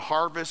there's a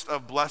harvest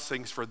of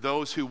blessings for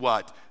those who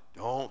what?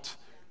 Don't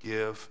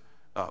give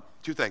up.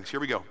 Two things. Here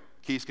we go.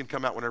 Keys can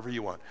come out whenever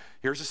you want.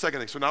 Here's the second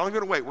thing. So not only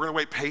going to wait, we're going to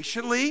wait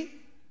patiently,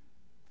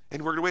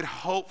 and we're going to wait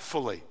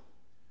hopefully.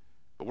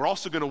 But we're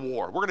also going to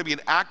war. We're going to be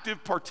an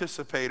active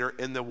participator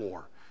in the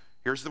war.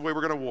 Here's the way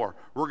we're going to war.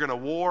 We're going to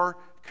war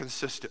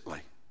consistently.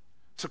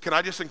 So can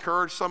I just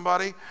encourage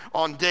somebody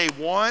on day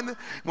 1,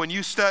 when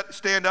you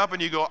stand up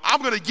and you go,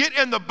 I'm going to get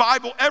in the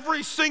Bible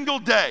every single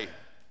day.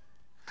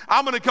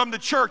 I'm going to come to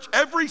church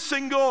every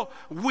single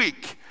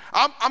week.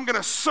 I'm going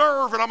to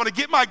serve and I'm going to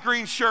get my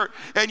green shirt.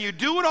 And you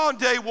do it on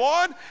day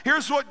one.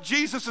 Here's what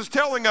Jesus is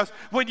telling us.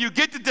 When you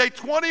get to day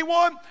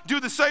 21, do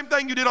the same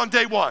thing you did on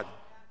day one.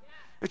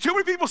 And too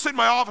many people sit in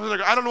my office and they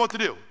go, I don't know what to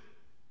do.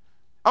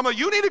 I'm like,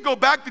 you need to go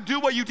back to do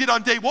what you did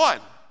on day one.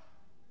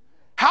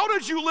 How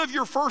did you live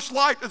your first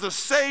life as a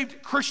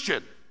saved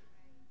Christian?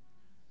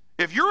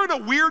 If you're in a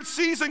weird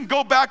season,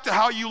 go back to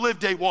how you lived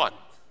day one.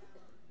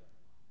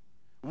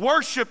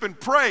 Worship and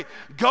pray.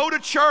 Go to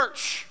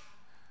church.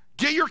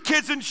 Get your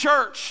kids in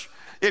church.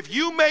 If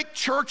you make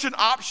church an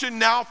option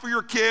now for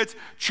your kids,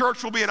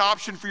 church will be an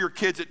option for your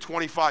kids at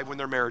 25 when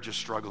their marriage is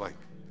struggling.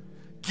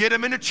 Get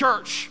them into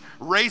church.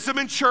 Raise them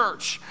in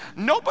church.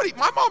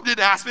 My mom didn't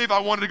ask me if I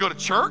wanted to go to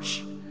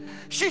church.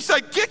 She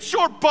said, get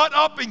your butt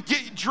up and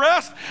get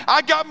dressed.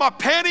 I got my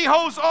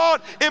pantyhose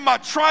on and my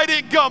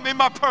Trident gum in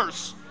my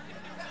purse.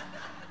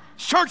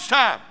 It's church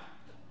time.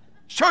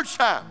 It's church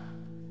time.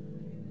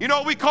 You know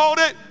what we called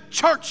it?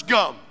 Church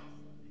gum.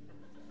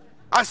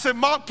 I said,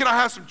 Mom, can I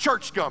have some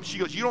church gum? She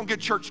goes, you don't get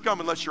church gum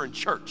unless you're in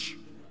church.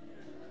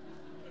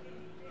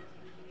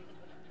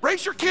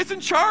 Raise your kids in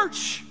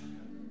church.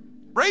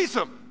 Raise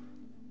them.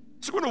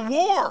 So we're going to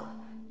war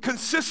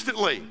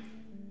consistently.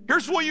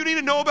 Here's what you need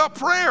to know about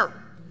prayer.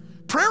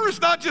 Prayer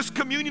is not just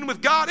communion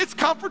with God, it's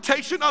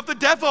confrontation of the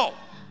devil.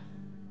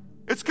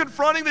 It's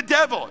confronting the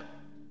devil.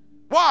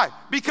 Why?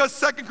 Because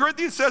 2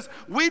 Corinthians says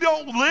we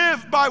don't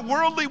live by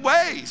worldly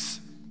ways.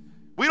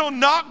 We don't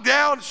knock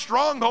down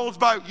strongholds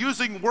by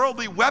using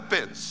worldly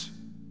weapons.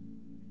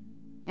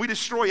 We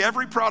destroy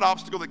every proud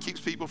obstacle that keeps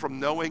people from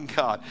knowing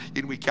God.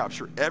 And we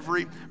capture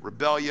every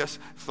rebellious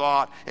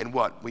thought and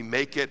what? We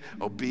make it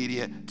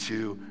obedient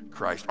to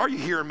Christ. Are you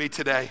hearing me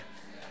today?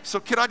 So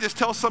can I just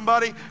tell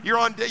somebody, you're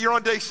on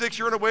day 6,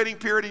 you're in a waiting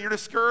period, and you're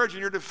discouraged,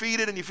 and you're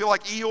defeated, and you feel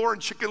like Eeyore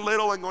and Chicken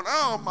Little, and going,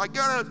 oh my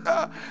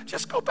goodness,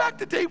 just go back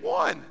to day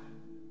 1.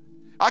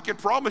 I can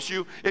promise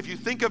you, if you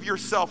think of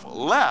yourself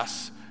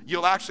less,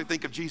 you'll actually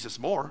think of Jesus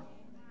more.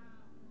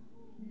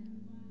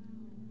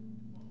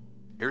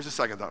 Here's the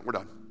second thought, we're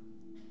done.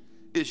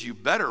 Is you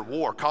better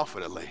war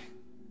confidently.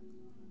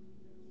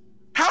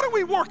 How do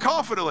we war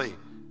confidently?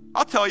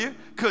 I'll tell you,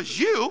 because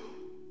you,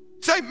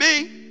 say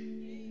me,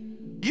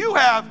 you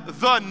have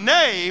the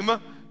name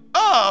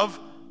of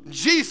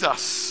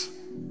Jesus.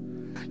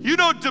 You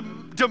know,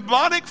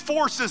 demonic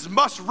forces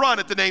must run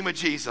at the name of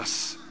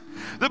Jesus.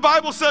 The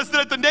Bible says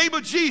that at the name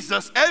of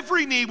Jesus,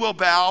 every knee will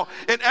bow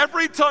and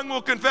every tongue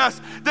will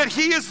confess that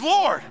he is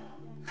Lord.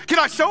 Can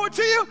I show it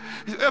to you?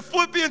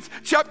 Philippians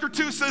chapter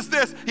 2 says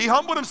this, he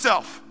humbled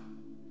himself.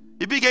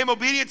 He became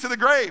obedient to the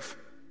grave.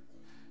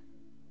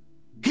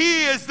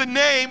 He is the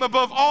name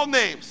above all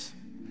names.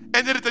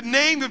 And that at the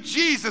name of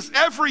Jesus,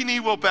 every knee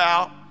will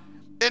bow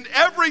and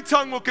every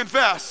tongue will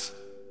confess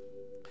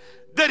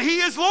that he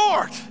is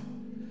Lord.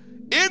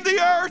 In the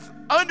earth,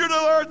 under the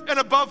earth, and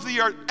above the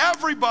earth,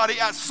 everybody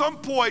at some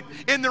point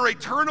in their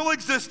eternal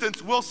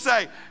existence will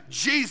say,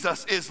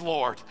 Jesus is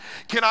Lord.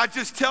 Can I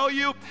just tell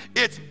you,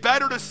 it's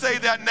better to say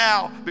that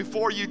now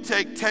before you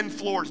take 10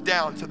 floors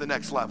down to the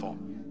next level.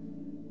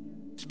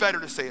 It's better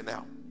to say it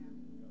now.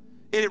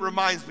 And it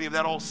reminds me of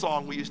that old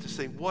song we used to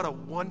sing, what a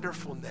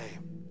wonderful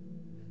name.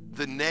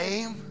 The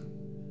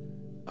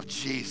name of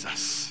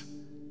Jesus.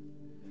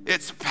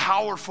 It's a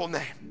powerful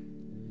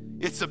name.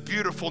 It's a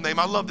beautiful name.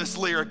 I love this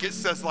lyric. It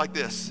says like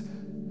this.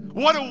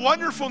 What a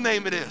wonderful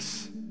name it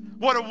is.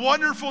 What a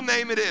wonderful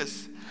name it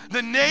is.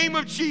 The name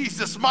of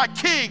Jesus, my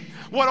King.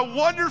 What a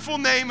wonderful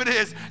name it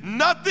is.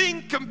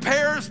 Nothing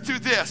compares to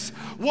this.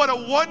 What a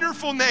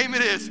wonderful name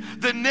it is.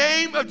 The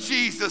name of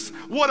Jesus.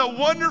 What a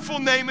wonderful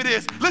name it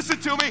is. Listen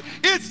to me.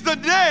 It's the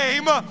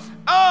name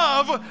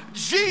of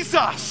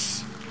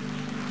Jesus.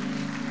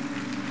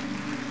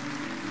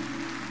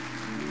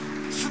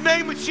 It's the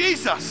name of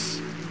Jesus.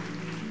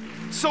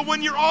 So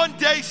when you're on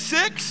day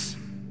 6,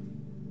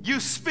 you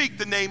speak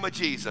the name of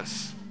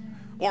Jesus.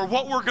 Or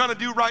what we're going to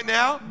do right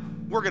now,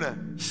 we're going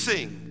to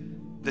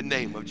sing the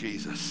name of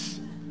Jesus.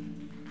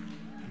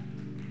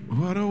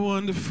 What a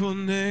wonderful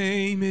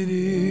name it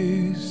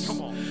is.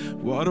 Come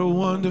on. What a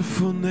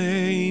wonderful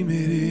name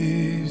it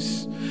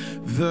is.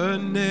 The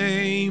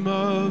name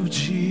of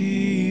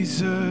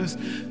Jesus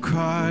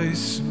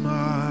Christ,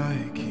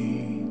 my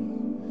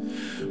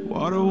King.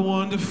 What a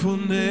wonderful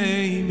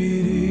name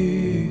it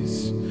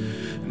is.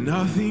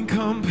 Nothing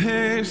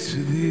compares to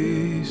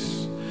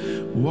this.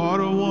 What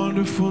a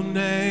wonderful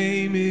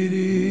name it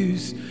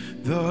is.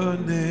 The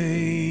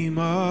name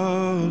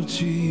of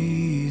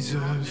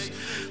Jesus.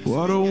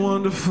 What a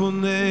wonderful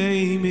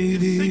name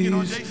it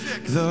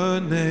is. The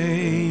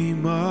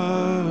name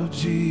of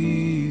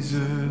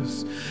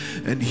Jesus.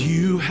 And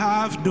you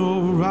have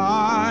no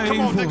rival.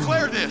 Come on,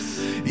 declare this.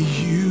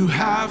 You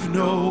have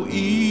no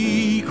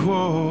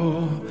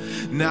equal.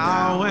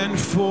 Now and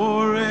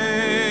forever,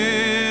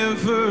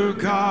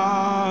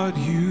 God,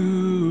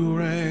 you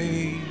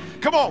reign.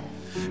 Come on.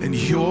 And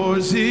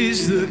yours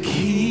is the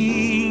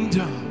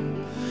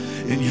kingdom,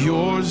 and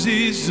yours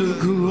is the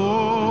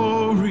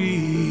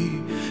glory,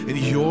 and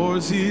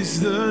yours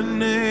is the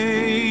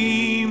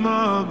name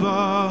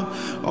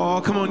above. Oh,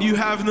 come on, you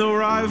have no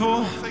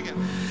rival. Sing it.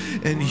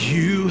 And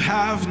you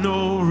have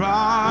no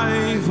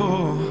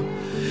rival,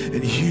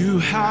 and you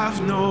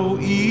have no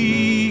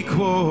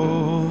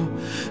equal,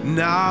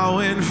 now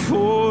and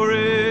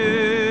forever,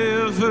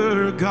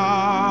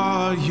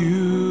 God,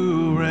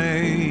 you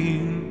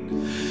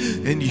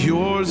reign. And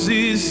yours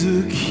is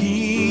the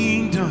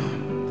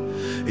kingdom,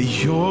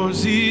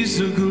 yours is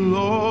the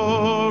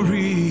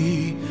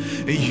glory,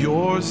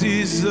 yours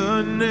is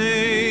the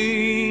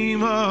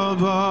name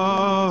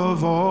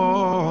above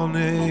all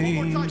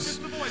names.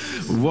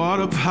 What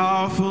a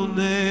powerful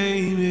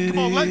name it is.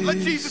 Come on, let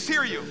Jesus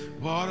hear you.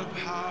 What a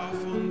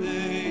powerful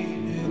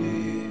name it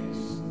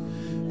is.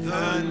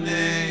 The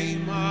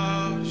name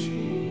of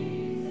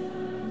Jesus.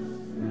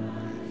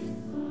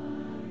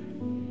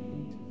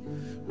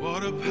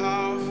 What a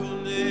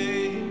powerful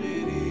name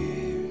it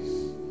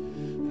is.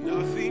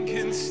 Nothing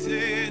can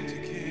stand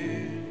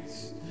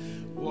against.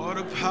 What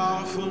a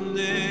powerful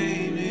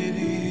name it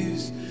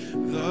is.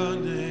 The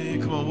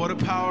name. Come on, what a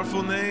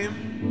powerful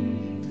name.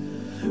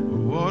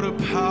 What a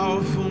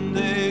powerful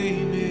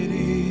name it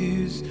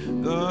is,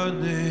 the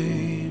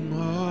name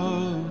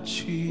of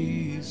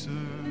Jesus.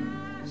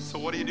 So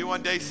what do you do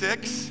on day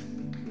 6?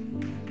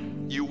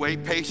 You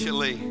wait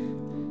patiently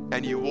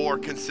and you war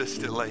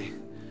consistently.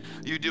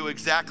 You do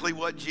exactly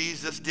what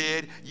Jesus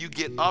did. You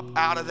get up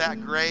out of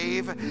that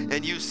grave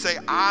and you say,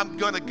 I'm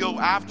going to go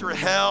after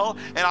hell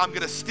and I'm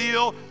going to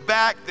steal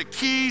back the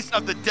keys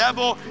of the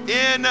devil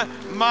in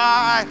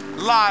my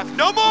life.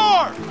 No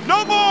more,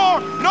 no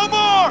more, no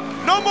more,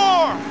 no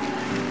more,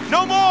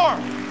 no more,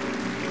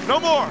 no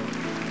more.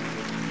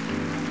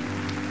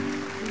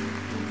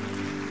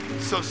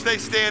 So stay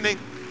standing.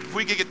 If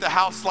we could get the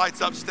house lights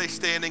up, stay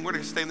standing. We're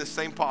going to stay in the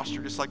same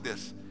posture just like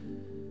this.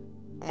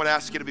 I'm going to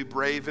ask you to be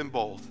brave and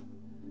bold.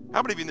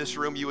 How many of you in this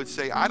room, you would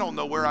say, I don't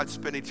know where I'd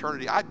spend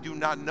eternity. I do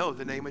not know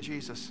the name of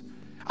Jesus.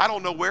 I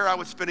don't know where I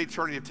would spend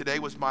eternity if today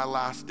was my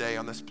last day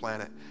on this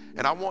planet.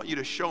 And I want you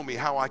to show me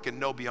how I can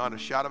know beyond a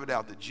shadow of a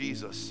doubt that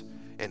Jesus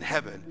in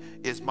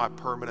heaven is my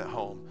permanent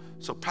home.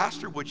 So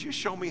Pastor, would you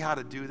show me how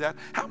to do that?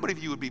 How many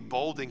of you would be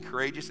bold and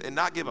courageous and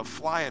not give a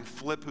flying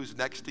flip who's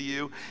next to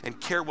you and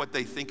care what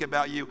they think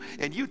about you?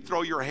 And you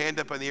throw your hand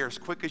up in the air as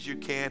quick as you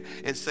can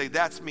and say,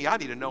 that's me. I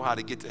need to know how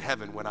to get to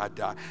heaven when I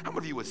die. How many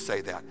of you would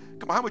say that?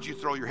 Come on, how would you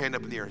throw your hand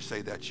up in the air and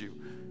say that's you?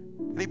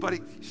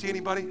 Anybody? See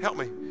anybody? Help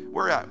me.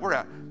 Where at? Where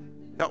at?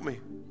 Help me.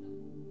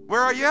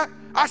 Where are you at?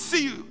 I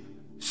see you,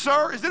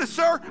 sir. Is it a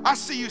sir? I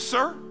see you,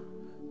 sir.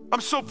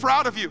 I'm so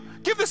proud of you.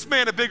 Give this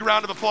man a big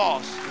round of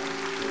applause.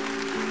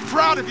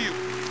 Proud of you,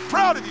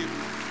 proud of you.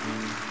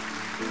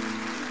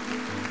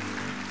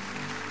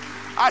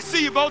 I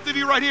see you, both of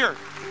you right here.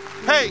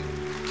 Hey,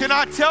 can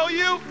I tell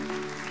you,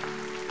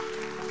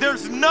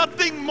 there's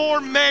nothing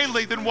more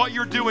manly than what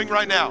you're doing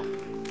right now.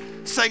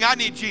 Saying, I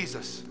need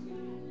Jesus.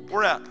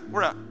 Where at?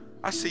 Where at?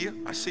 I see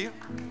you, I see you,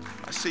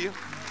 I see you.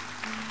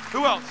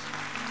 Who else?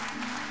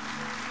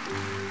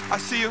 I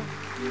see you.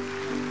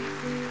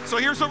 So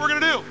here's what we're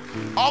gonna do.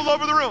 All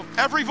over the room,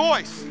 every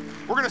voice.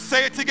 We're going to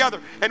say it together,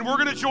 and we're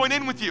going to join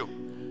in with you.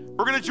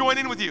 We're going to join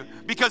in with you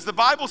because the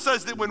Bible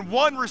says that when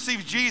one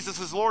receives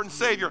Jesus as Lord and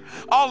Savior,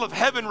 all of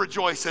heaven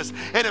rejoices.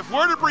 And if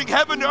we're to bring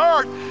heaven to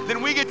earth,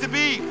 then we get to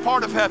be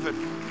part of heaven.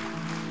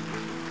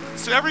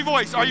 So every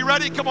voice, are you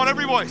ready? Come on,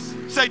 every voice.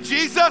 Say,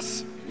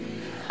 Jesus,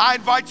 I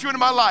invite you into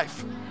my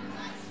life.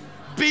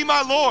 Be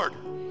my Lord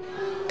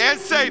and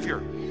Savior.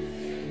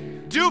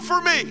 Do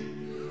for me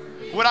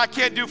what I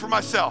can't do for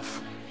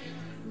myself.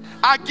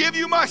 I give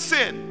you my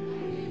sin.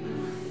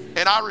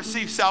 And I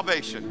receive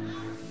salvation.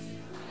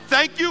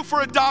 Thank you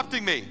for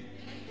adopting me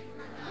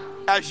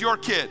as your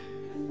kid.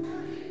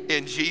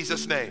 In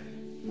Jesus'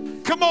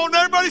 name. Come on,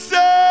 everybody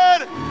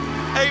said,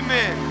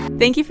 amen.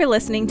 Thank you for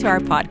listening to our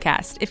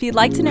podcast. If you'd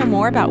like to know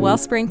more about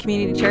Wellspring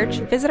Community Church,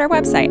 visit our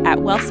website at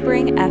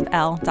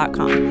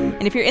wellspringfl.com.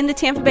 And if you're in the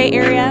Tampa Bay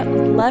area,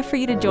 we'd love for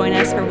you to join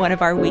us for one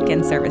of our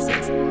weekend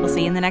services. We'll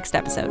see you in the next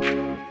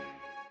episode.